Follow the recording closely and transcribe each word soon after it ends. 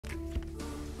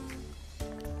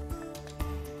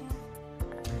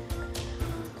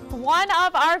One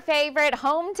of our favorite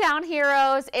hometown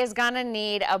heroes is going to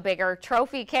need a bigger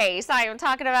trophy case. I am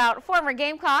talking about former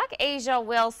Gamecock A'ja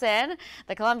Wilson.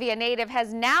 The Columbia native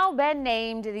has now been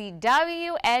named the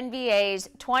WNBA's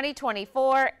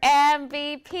 2024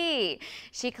 MVP.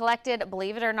 She collected,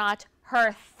 believe it or not,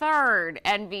 her third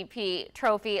MVP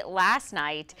trophy last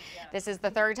night. This is the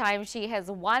third time she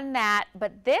has won that,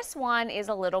 but this one is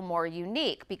a little more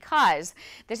unique because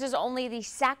this is only the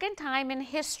second time in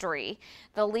history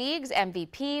the league's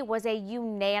MVP was a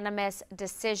unanimous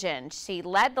decision. She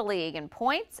led the league in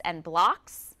points and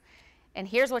blocks, and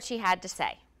here's what she had to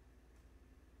say.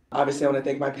 Obviously, I want to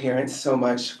thank my parents so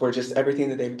much for just everything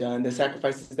that they've done, the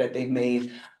sacrifices that they've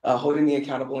made, holding me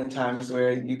accountable in times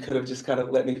where you could have just kind of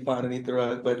let me fall underneath the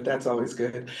rug, but that's always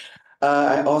good.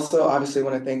 I also obviously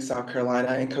want to thank South Carolina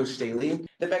and Coach Daly.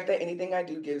 The fact that anything I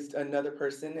do gives another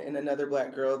person and another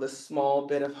Black girl the small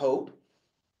bit of hope,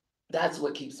 that's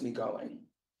what keeps me going.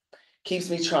 Keeps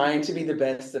me trying to be the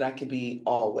best that I can be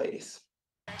always.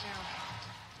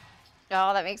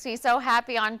 Oh, that makes me so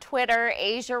happy. On Twitter,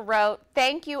 A'ja wrote,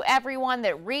 "Thank you everyone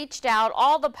that reached out.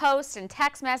 All the posts and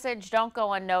text message don't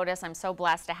go unnoticed. I'm so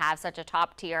blessed to have such a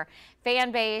top tier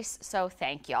fan base. So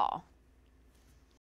thank y'all."